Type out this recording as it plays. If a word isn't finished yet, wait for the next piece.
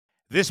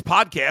This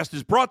podcast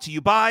is brought to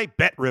you by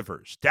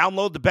BetRivers.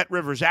 Download the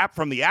BetRivers app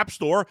from the App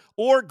Store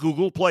or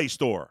Google Play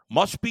Store.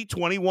 Must be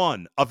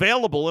 21.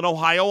 Available in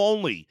Ohio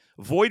only.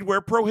 Void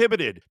where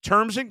prohibited.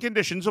 Terms and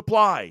conditions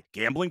apply.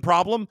 Gambling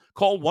problem?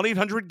 Call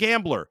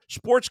 1-800-GAMBLER.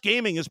 Sports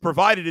gaming is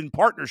provided in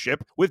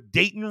partnership with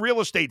Dayton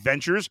Real Estate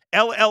Ventures,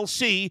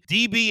 LLC,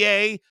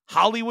 DBA,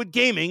 Hollywood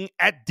Gaming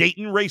at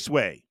Dayton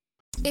Raceway.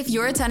 If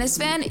you're a tennis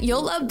fan,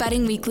 you'll love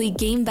Betting Weekly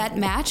Game Bet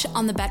Match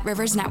on the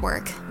BetRivers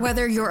Network.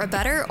 Whether you're a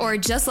bettor or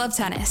just love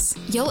tennis,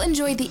 you'll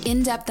enjoy the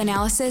in-depth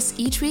analysis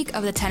each week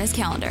of the tennis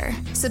calendar.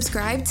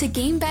 Subscribe to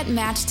Game Bet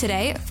Match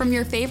today from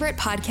your favorite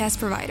podcast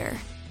provider.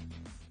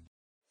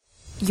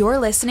 You're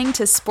listening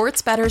to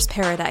Sports Bettor's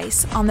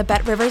Paradise on the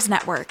BetRivers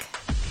Network.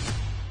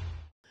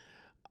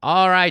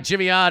 All right,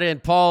 Jimmy Ott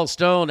and Paul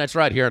Stone. That's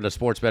right here on the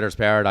Sports Bettor's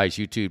Paradise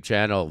YouTube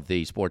channel,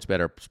 the Sports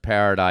Bettor's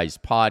Paradise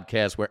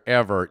podcast,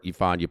 wherever you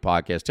find your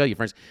podcast. Tell your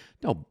friends.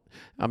 No,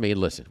 I mean,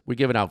 listen, we're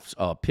giving out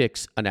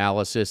picks,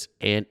 analysis,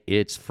 and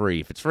it's free.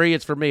 If it's free,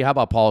 it's for me. How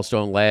about Paul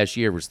Stone last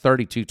year? It was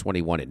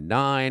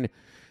 32-21-9,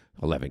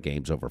 11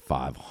 games over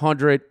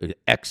 500.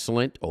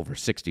 Excellent, over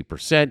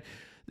 60%.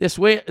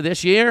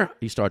 This year,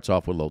 he starts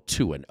off with a little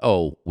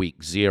 2-0,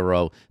 week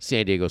 0,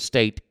 San Diego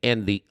State,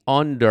 and the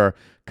under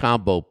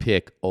combo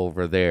pick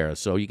over there.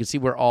 So you can see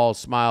we're all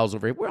smiles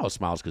over here. We're all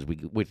smiles because we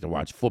get to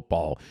watch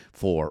football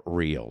for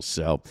real.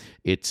 So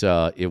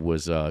it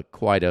was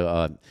quite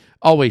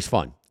always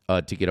fun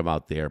to get them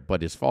out there.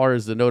 But as far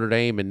as the Notre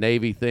Dame and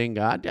Navy thing,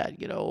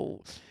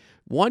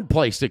 one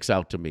play sticks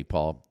out to me,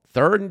 Paul.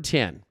 3rd and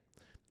 10,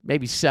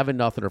 maybe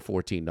 7-0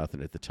 or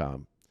 14-0 at the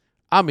time.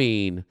 I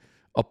mean,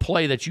 a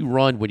play that you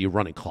run when you're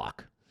running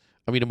clock.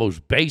 I mean, the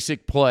most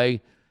basic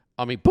play.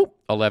 I mean, boom,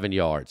 11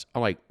 yards.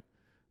 I'm like,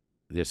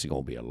 this is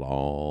going to be a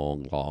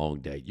long, long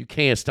day. You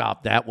can't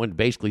stop that one.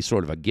 Basically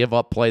sort of a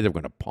give-up play. They're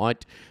going to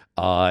punt.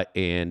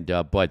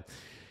 But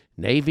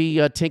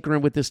Navy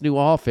tinkering with this new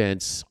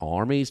offense.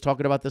 Army's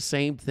talking about the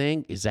same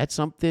thing. Is that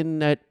something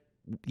that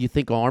you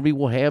think Army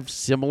will have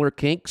similar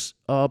kinks,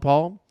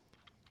 Paul?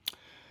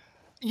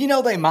 You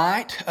know, they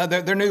might.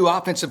 Their new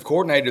offensive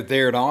coordinator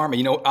there at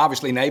Army,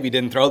 obviously Navy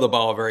didn't throw the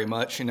ball very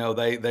much.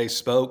 They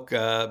spoke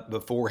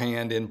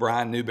beforehand in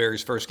Brian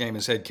Newberry's first game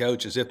as head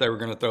coach as if they were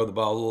going to throw the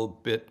ball a little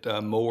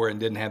bit more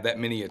and didn't have that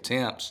many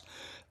attempts.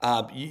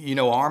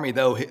 Army,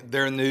 though,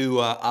 their new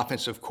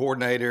offensive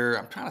coordinator,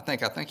 I'm trying to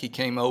think, I think he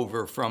came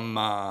over from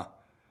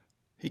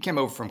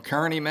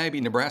Kearney,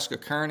 maybe, Nebraska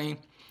Kearney.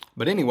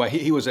 But anyway,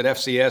 he was at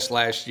FCS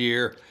last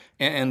year.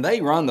 And they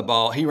run the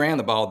ball. He ran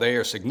the ball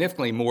there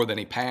significantly more than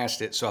he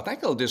passed it. So I think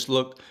it'll just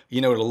look,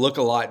 it'll look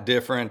a lot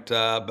different.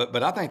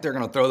 But I think they're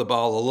going to throw the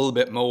ball a little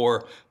bit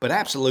more. But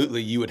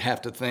absolutely, you would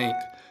have to think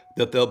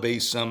that there'll be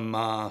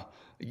some,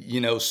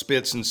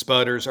 spits and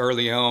sputters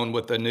early on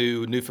with the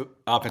new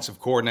offensive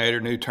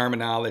coordinator, new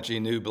terminology,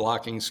 new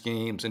blocking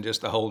schemes, and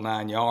just the whole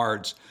 9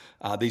 yards.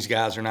 These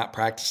guys are not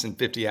practicing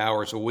 50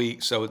 hours a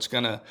week, so it's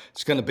gonna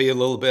be a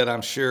little bit,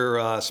 I'm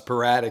sure,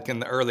 sporadic in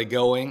the early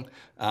going.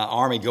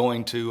 Army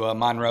going to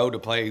Monroe to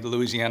play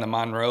Louisiana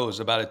Monroe is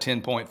about a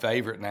 10-point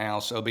favorite now,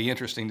 so it'll be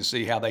interesting to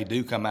see how they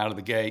do come out of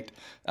the gate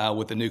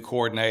with the new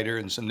coordinator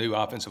and some new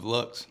offensive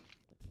looks.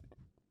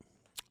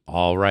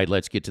 All right,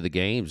 let's get to the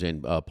games.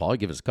 And, Paul,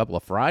 give us a couple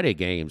of Friday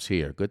games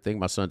here. Good thing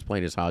my son's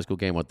playing his high school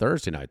game on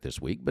Thursday night this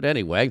week. But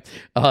anyway,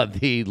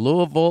 the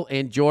Louisville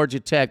and Georgia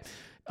Tech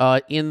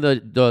in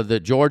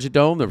the Georgia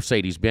Dome, the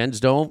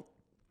Mercedes-Benz Dome,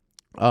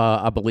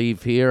 I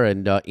believe here,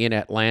 and in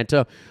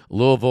Atlanta.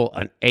 Louisville,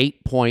 an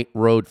 8-point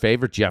road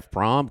favorite. Jeff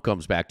Brom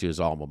comes back to his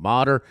alma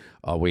mater.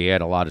 We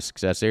had a lot of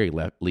success there. He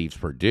leaves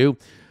Purdue.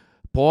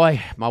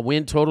 Boy, my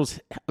win totals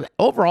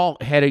overall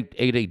had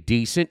a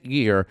decent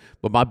year,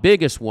 but my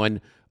biggest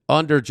one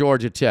under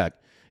Georgia Tech.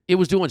 It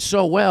was doing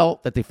so well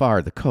that they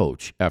fired the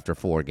coach after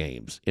 4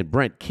 games, and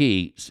Brent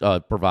Key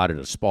provided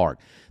a spark.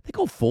 They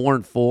go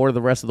 4-4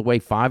 the rest of the way,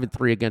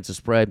 5-3 against the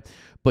spread,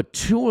 but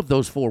 2 of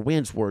those 4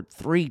 wins were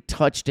 3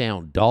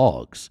 touchdown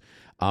dogs.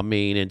 I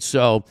mean, and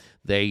so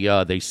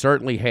they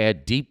certainly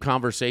had deep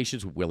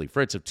conversations with Willie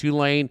Fritz of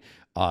Tulane.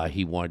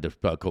 He wanted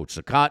to coach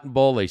the Cotton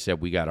Bowl. They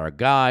said, we got our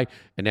guy.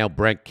 And now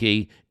Brent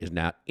Key is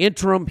now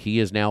interim. He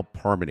is now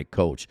permanent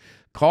coach.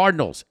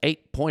 Cardinals,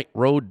 8-point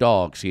road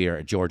dogs here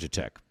at Georgia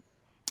Tech.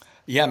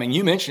 Yeah, I mean,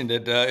 you mentioned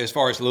it as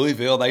far as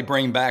Louisville. They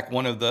bring back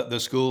one of the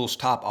school's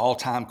top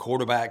all-time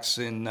quarterbacks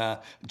in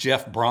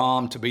Jeff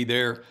Brom to be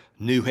their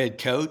new head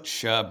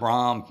coach.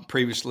 Brom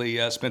previously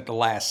spent the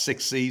last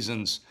 6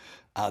 seasons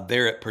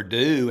there at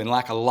Purdue. And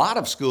like a lot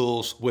of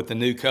schools with the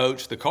new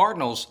coach, the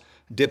Cardinals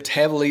dipped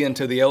heavily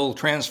into the old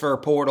transfer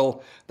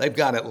portal. They've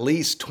got at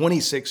least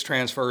 26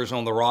 transfers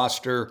on the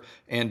roster,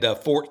 and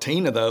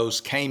 14 of those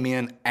came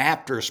in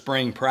after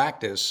spring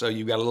practice. So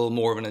you've got a little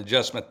more of an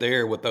adjustment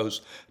there with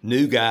those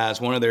new guys.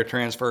 One of their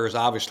transfers,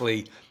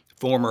 obviously,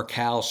 former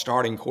Cal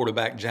starting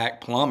quarterback Jack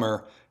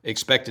Plummer,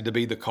 expected to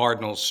be the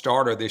Cardinals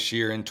starter this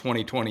year in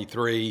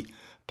 2023.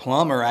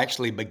 Plummer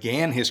actually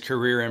began his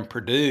career at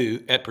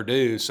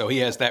Purdue, so he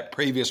has that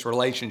previous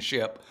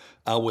relationship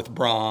with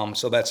Brom.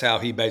 So that's how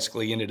he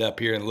basically ended up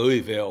here in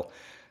Louisville.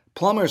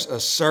 Plummer's a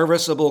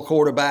serviceable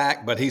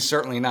quarterback, but he's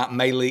certainly not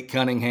Malik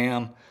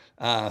Cunningham,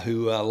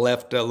 who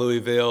left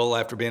Louisville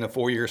after being a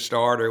 4-year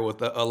starter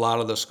with a lot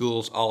of the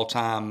school's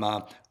all-time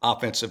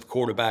offensive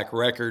quarterback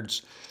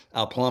records.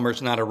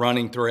 Plummer's not a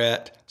running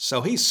threat, so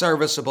he's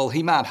serviceable.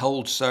 He might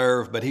hold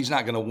serve, but he's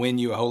not going to win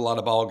you a whole lot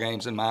of ball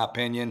games, in my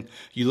opinion.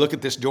 You look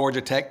at this Georgia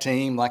Tech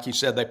team, like you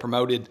said, they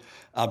promoted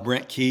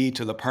Brent Key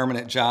to the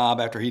permanent job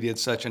after he did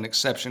such an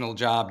exceptional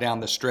job down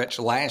the stretch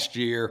last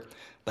year.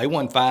 They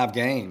won 5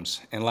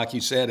 games, and like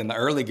you said, in the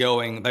early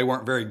going, they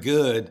weren't very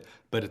good,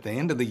 but at the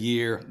end of the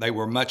year, they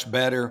were much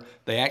better.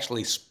 They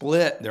actually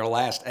split their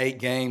last 8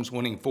 games,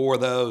 winning 4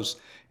 of those.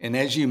 And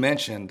as you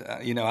mentioned,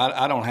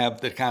 I don't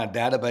have the kind of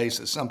database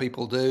that some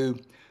people do,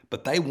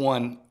 but they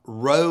won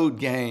road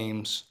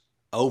games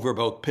over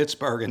both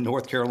Pittsburgh and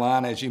North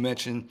Carolina, as you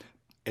mentioned,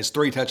 as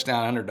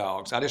 3-touchdown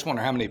underdogs. I just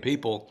wonder how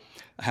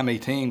many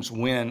teams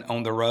win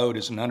on the road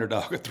as an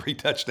underdog of 3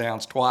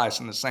 touchdowns twice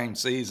in the same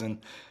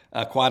season.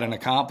 Quite an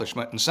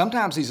accomplishment. And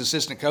sometimes these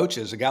assistant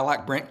coaches, a guy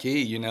like Brent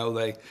Key,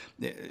 a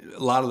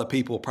lot of the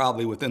people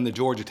probably within the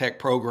Georgia Tech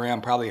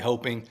program probably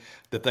hoping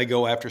that they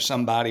go after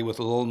somebody with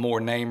a little more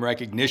name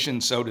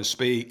recognition, so to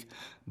speak.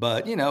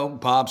 But,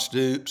 Bob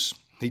Stoops,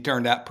 he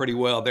turned out pretty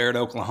well there at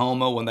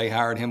Oklahoma when they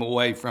hired him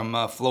away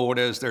from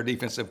Florida as their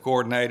defensive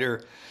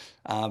coordinator.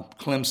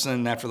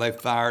 Clemson, after they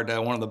fired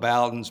one of the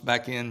Bowdens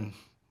back in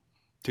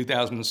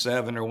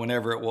 2007 or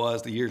whenever it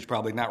was, the year's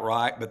probably not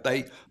right, but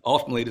they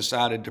ultimately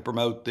decided to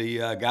promote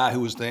the guy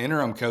who was the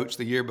interim coach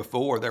the year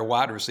before, their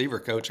wide receiver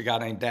coach, a guy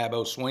named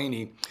Dabo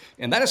Sweeney,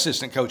 and that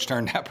assistant coach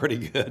turned out pretty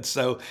good.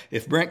 So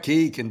if Brent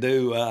Key can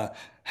do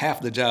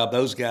half the job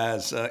those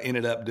guys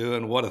ended up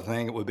doing, what a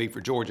thing it would be for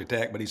Georgia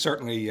Tech. But he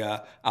certainly,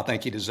 I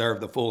think he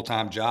deserved the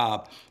full-time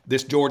job.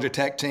 This Georgia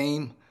Tech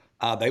team,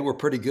 they were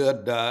pretty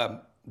good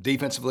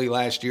defensively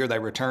last year. They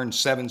returned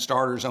 7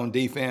 starters on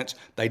defense.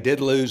 They did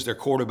lose their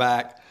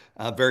quarterback,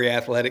 very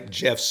athletic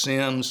Jeff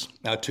Sims,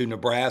 to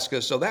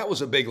Nebraska. So that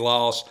was a big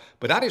loss.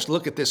 But I just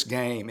look at this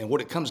game, and what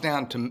it comes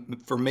down to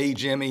for me,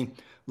 Jimmy,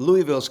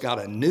 Louisville's got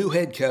a new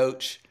head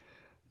coach.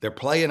 They're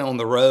playing on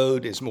the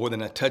road. It's more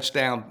than a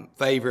touchdown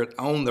favorite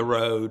on the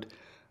road.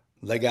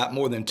 They got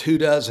more than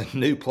 24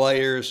 new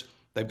players.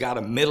 They've got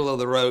a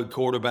middle-of-the-road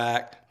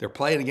quarterback. They're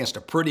playing against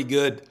a pretty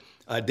good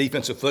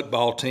defensive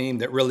football team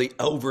that really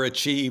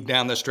overachieved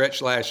down the stretch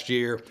last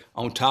year.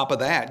 On top of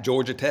that,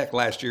 Georgia Tech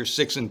last year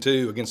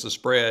 6-2 against the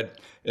spread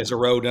as a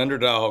road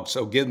underdog.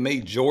 So give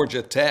me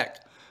Georgia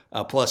Tech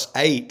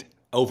 +8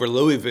 over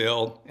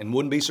Louisville, and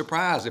wouldn't be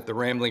surprised if the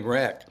Rambling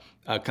Wreck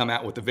come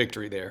out with the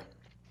victory there.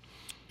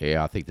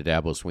 Yeah, I think the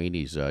Dabo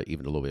Sweeney's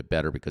even a little bit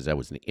better because that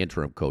was an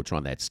interim coach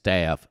on that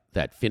staff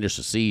that finished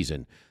the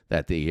season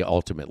that they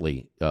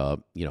ultimately,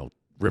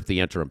 ripped the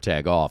interim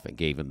tag off and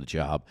gave him the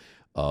job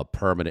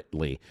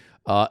permanently.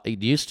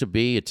 It used to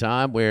be a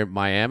time where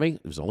Miami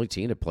was the only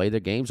team that played their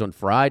games on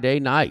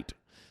Friday night.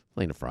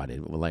 Playing a Friday,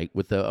 like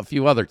with a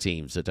few other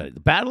teams. The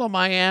Battle of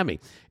Miami.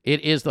 It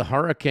is the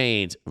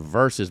Hurricanes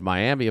versus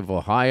Miami of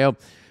Ohio.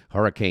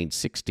 Hurricanes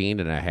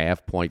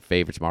 16.5-point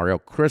favorites. Mario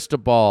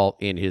Cristobal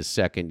in his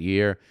second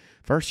year.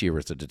 First year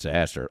was a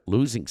disaster.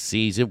 Losing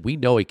season. We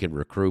know he can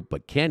recruit,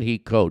 but can he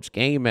coach?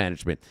 Game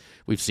management.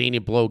 We've seen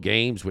him blow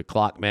games with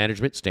clock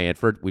management,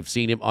 Stanford. We've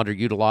seen him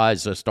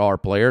underutilize star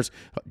players,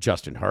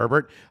 Justin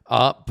Herbert.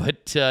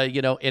 But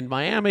in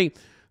Miami,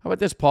 how about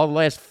this, Paul? The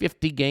last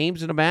 50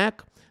 games in the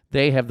MAC,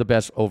 they have the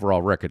best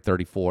overall record,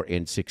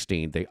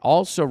 34-16. They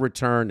also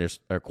return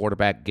their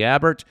quarterback,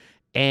 Gabbert,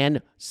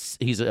 and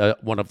he's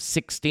one of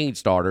 16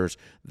 starters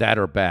that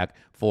are back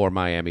for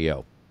Miami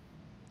O.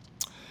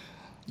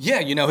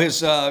 Yeah,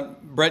 his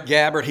Brett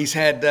Gabbert, he's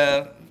had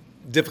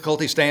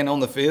difficulty staying on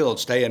the field,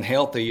 staying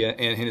healthy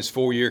in his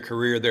 4-year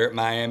career there at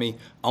Miami.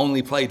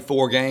 Only played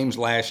 4 games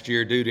last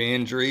year due to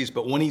injuries,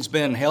 but when he's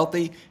been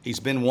healthy, he's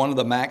been one of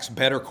the MAC's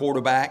better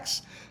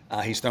quarterbacks.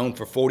 He's thrown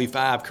for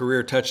 45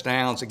 career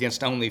touchdowns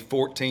against only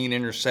 14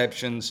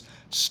 interceptions,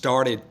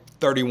 started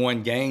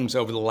 31 games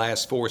over the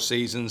last 4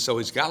 seasons, so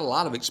he's got a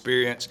lot of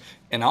experience.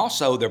 And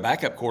also their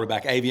backup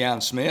quarterback,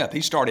 Avion Smith, he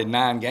started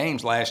 9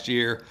 games last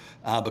year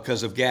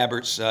because of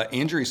Gabbert's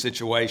injury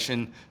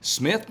situation.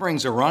 Smith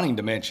brings a running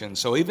dimension,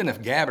 so even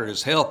if Gabbert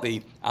is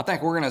healthy, I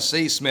think we're going to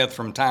see Smith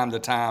from time to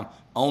time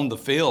on the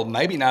field,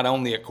 maybe not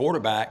only at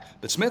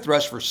quarterback, but Smith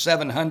rushed for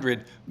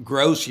 700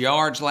 gross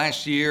yards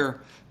last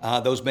year,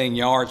 those being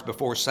yards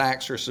before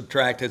sacks are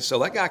subtracted. So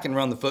that guy can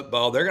run the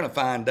football. They're going to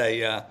find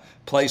a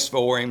place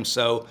for him.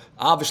 So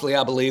obviously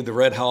I believe the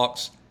Red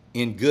Hawks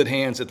in good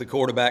hands at the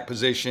quarterback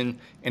position.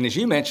 And as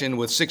you mentioned,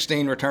 with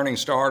 16 returning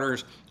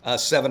starters,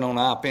 7 on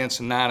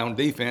offense and 9 on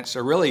defense,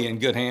 they're really in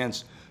good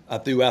hands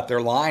throughout their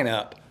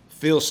lineup.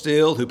 Phil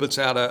Steele, who puts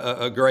out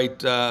a great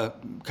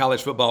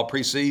college football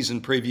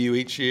preseason preview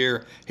each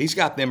year, he's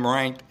got them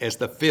ranked as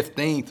the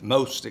 15th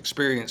most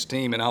experienced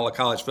team in all of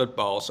college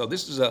football. So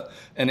this is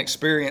an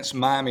experienced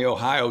Miami,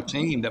 Ohio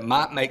team that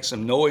might make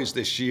some noise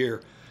this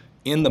year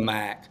in the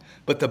MAC.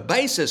 But the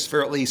basis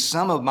for at least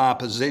some of my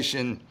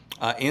position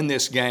in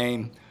this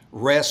game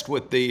rest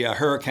with the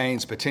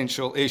Hurricanes'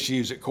 potential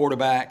issues at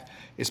quarterback.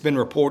 It's been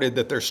reported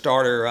that their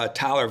starter,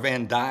 Tyler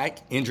Van Dyke,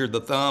 injured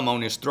the thumb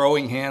on his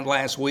throwing hand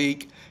last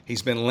week.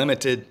 He's been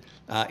limited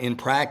in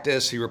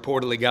practice. He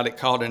reportedly got it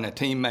caught in a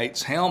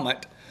teammate's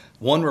helmet.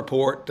 One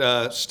report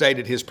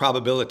stated his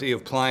probability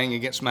of playing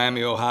against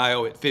Miami,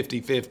 Ohio at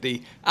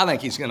 50-50. I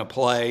think he's going to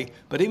play.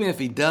 But even if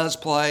he does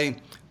play,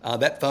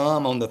 that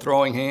thumb on the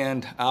throwing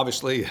hand,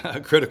 obviously a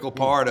critical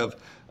part of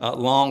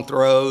long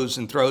throws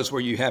and throws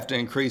where you have to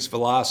increase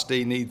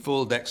velocity, need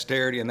full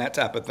dexterity and that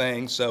type of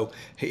thing. So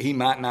he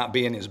might not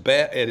be at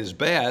his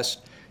best.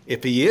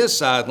 If he is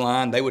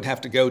sidelined, they would have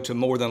to go to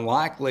more than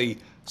likely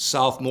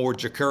sophomore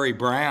Ja'Curry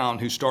Brown,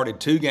 who started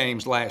 2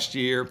 games last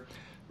year,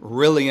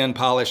 really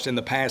unpolished in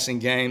the passing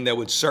game. There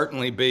would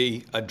certainly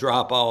be a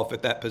drop-off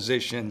at that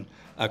position,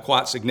 a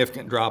quite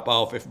significant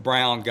drop-off if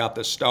Brown got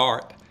the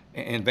start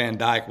and Van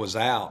Dyke was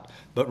out.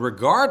 But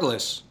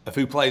regardless of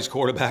who plays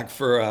quarterback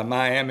for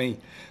Miami,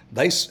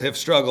 they have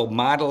struggled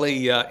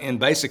mightily in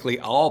basically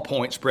all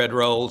point spread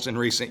roles in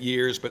recent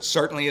years, but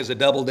certainly as a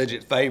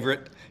double-digit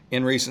favorite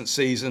in recent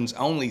seasons.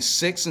 Only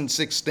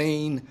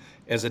 6-16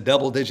 as a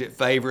double-digit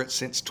favorite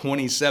since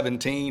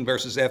 2017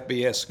 versus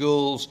FBS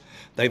schools.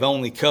 They've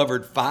only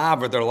covered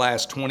 5 of their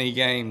last 20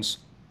 games,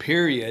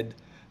 period,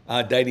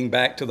 dating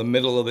back to the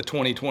middle of the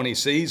 2020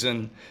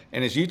 season.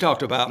 And as you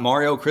talked about,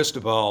 Mario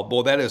Cristobal,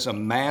 boy, that is a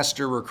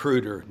master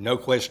recruiter, no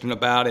question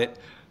about it.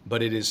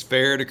 But it is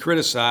fair to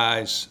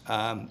criticize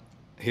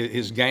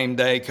his game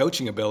day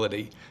coaching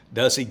ability.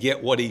 Does he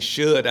get what he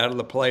should out of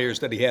the players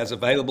that he has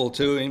available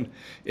to him?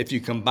 If you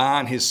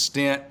combine his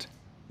stint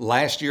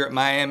last year at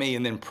Miami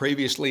and then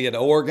previously at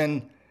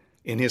Oregon,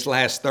 in his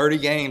last 30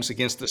 games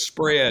against the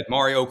spread,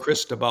 Mario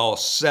Cristobal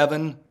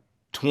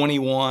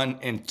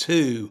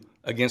 7-21-2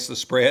 against the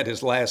spread.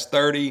 His last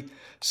 30,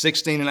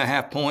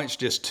 16.5 points,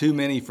 just too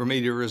many for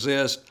me to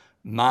resist.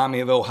 Miami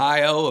of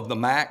Ohio of the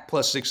MAC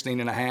plus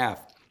 16.5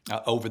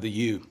 over the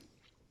U.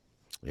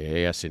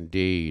 Yes,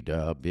 indeed.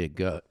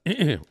 Big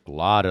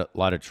lot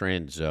of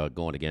trends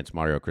going against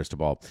Mario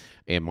Cristobal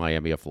and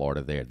Miami of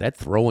Florida there. That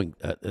throwing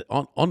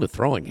on the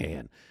throwing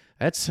hand,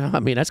 that's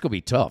going to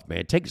be tough,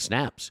 man. Taking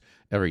snaps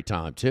every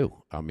time too.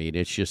 I mean,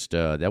 it's just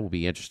that will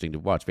be interesting to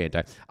watch. Van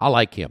Dyke. I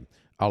like him.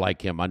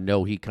 I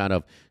know he kind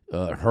of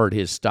hurt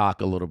his stock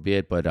a little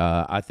bit, but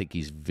I think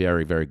he's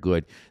very, very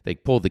good. They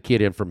pulled the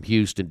kid in from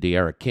Houston,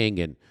 De'Ara King,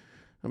 and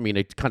I mean,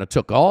 it kind of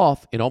took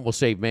off and almost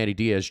saved Manny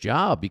Diaz's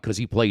job because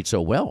he played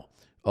so well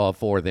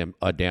for them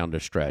down the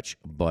stretch.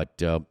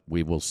 But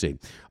we will see.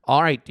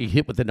 All right, he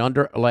hit with an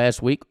under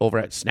last week over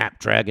at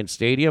Snapdragon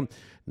Stadium.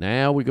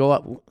 Now we go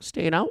up,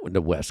 staying out in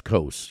the West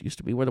Coast. Used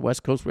to be where the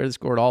West Coast, where they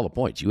scored all the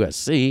points.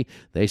 USC,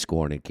 they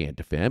scored and can't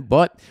defend.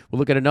 But we'll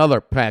look at another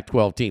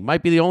Pac-12 team.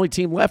 Might be the only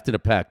team left in the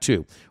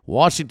Pac-2.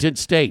 Washington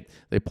State.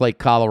 They play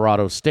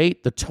Colorado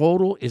State. The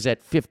total is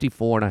at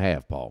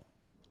 54.5, Paul.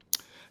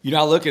 You know,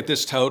 I look at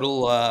this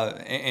total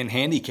and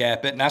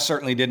handicap it, and I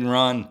certainly didn't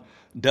run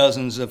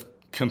dozens of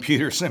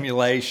computer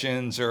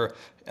simulations or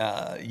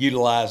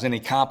utilize any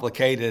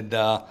complicated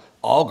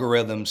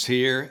algorithms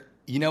here.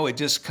 You know, it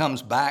just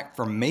comes back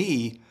for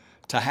me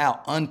to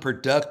how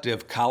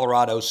unproductive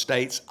Colorado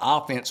State's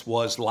offense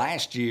was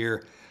last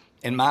year,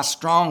 and my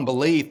strong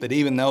belief that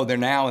even though they're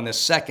now in the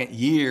second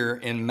year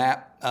in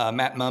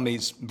Matt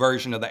Mummy's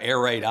version of the air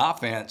raid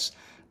offense,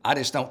 I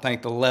just don't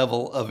think the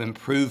level of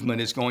improvement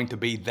is going to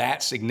be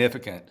that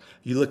significant.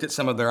 You look at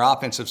some of their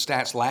offensive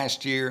stats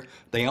last year,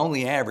 they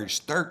only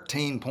averaged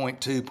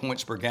 13.2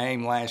 points per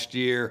game last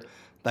year.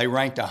 They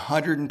ranked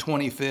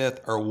 125th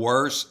or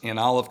worse in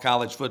all of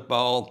college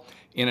football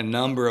in a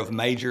number of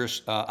major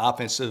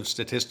offensive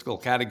statistical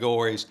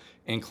categories,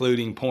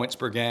 including points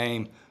per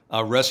game,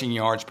 rushing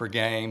yards per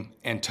game,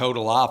 and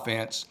total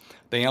offense.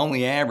 They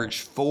only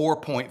averaged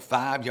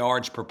 4.5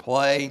 yards per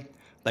play.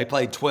 They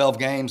played 12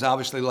 games,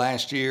 obviously,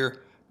 last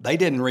year. They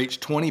didn't reach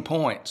 20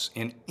 points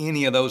in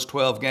any of those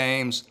 12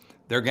 games.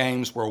 Their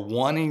games were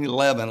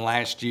 1-11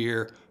 last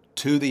year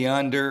to the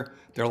under.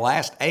 Their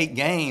last 8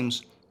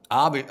 games,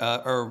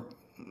 or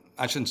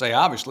I shouldn't say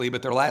obviously,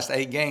 but their last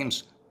 8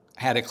 games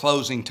had a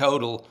closing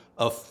total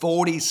of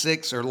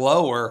 46 or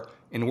lower,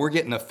 and we're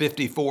getting a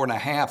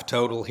 54.5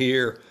 total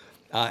here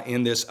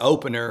in this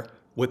opener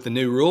with the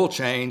new rule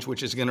change,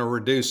 which is going to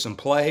reduce some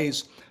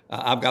plays.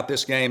 I've got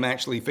this game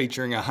actually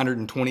featuring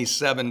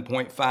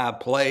 127.5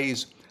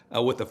 plays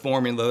with the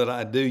formula that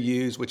I do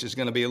use, which is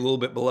going to be a little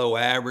bit below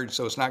average,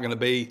 so it's not going to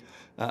be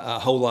a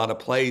whole lot of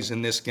plays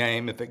in this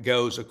game if it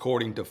goes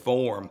according to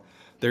form.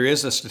 There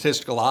is a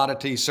statistical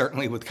oddity,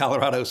 certainly with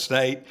Colorado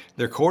State.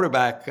 Their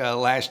quarterback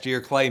last year,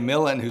 Clay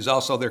Millen, who's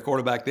also their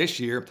quarterback this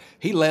year,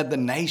 he led the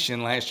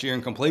nation last year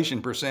in completion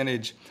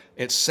percentage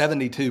at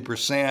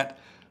 72%.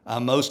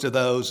 Most of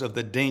those of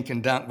the dink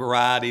and dunk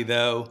variety,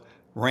 though.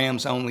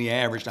 Rams only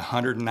averaged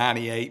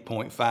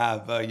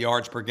 198.5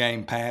 yards per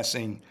game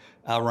passing,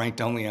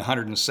 ranked only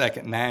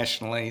 102nd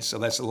nationally, so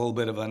that's a little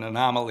bit of an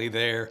anomaly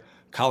there.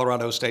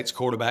 Colorado State's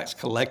quarterbacks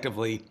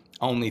collectively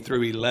only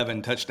threw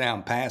 11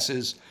 touchdown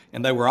passes.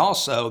 And they were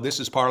also, this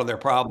is part of their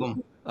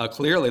problem,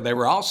 clearly, they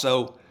were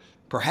also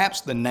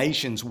perhaps the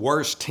nation's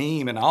worst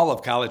team in all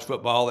of college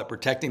football at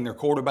protecting their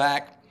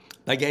quarterback.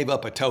 They gave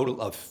up a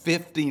total of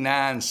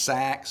 59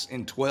 sacks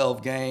in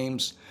 12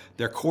 games.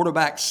 Their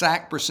quarterback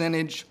sack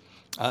percentage,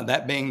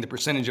 that being the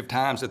percentage of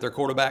times that their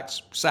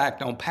quarterbacks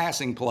sacked on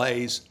passing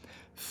plays,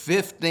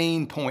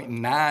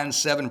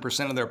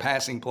 15.97% of their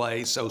passing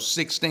plays, so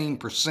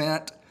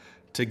 16%.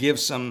 To give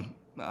some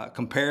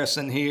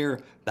comparison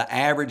here, the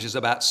average is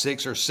about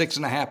 6 or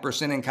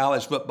 6.5% in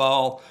college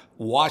football.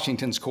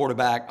 Washington's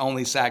quarterback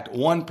only sacked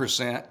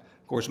 1%.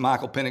 Of course,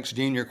 Michael Penix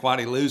Jr., quite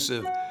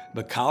elusive,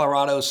 but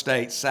Colorado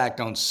State sacked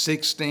on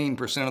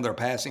 16% of their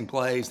passing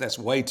plays. That's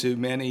way too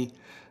many.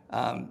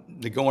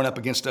 They're going up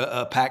against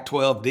a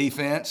Pac-12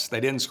 defense. They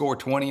didn't score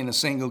 20 in a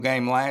single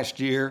game last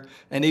year.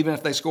 And even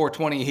if they score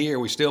 20 here,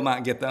 we still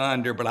might get the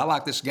under. But I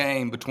like this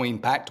game between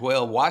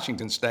Pac-12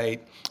 Washington State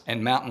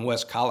and Mountain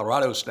West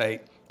Colorado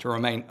State to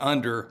remain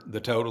under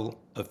the total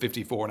of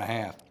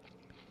 54.5.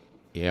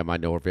 Yeah, my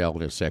Norvell in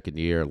his second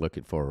year,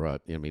 looking for.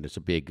 It's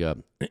a big,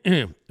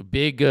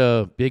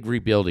 big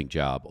rebuilding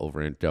job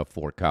over in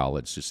Fort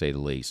Collins, to say the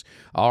least.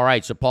 All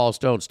right, so Paul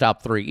Stone's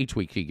top 3 each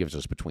week. He gives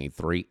us between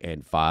 3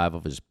 and 5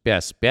 of his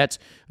best bets.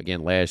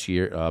 Again, last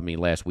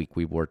week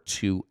we were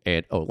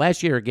 2-0.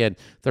 Last year again,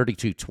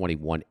 32,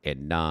 21,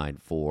 and 9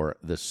 for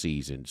the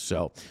season.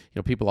 So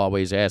people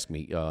always ask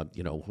me,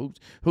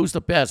 who's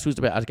the best? Who's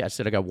the best? I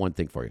said I got one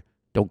thing for you.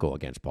 Don't go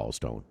against Paul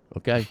Stone,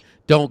 okay?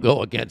 Don't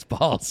go against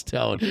Paul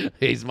Stone.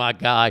 He's my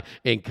guy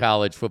in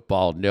college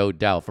football, no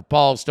doubt. For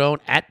Paul Stone,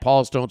 at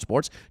Paul Stone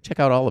Sports, check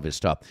out all of his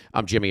stuff.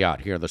 I'm Jimmy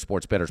Ott here in the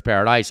Sports Bettor's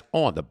Paradise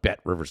on the Bet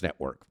Rivers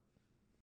Network.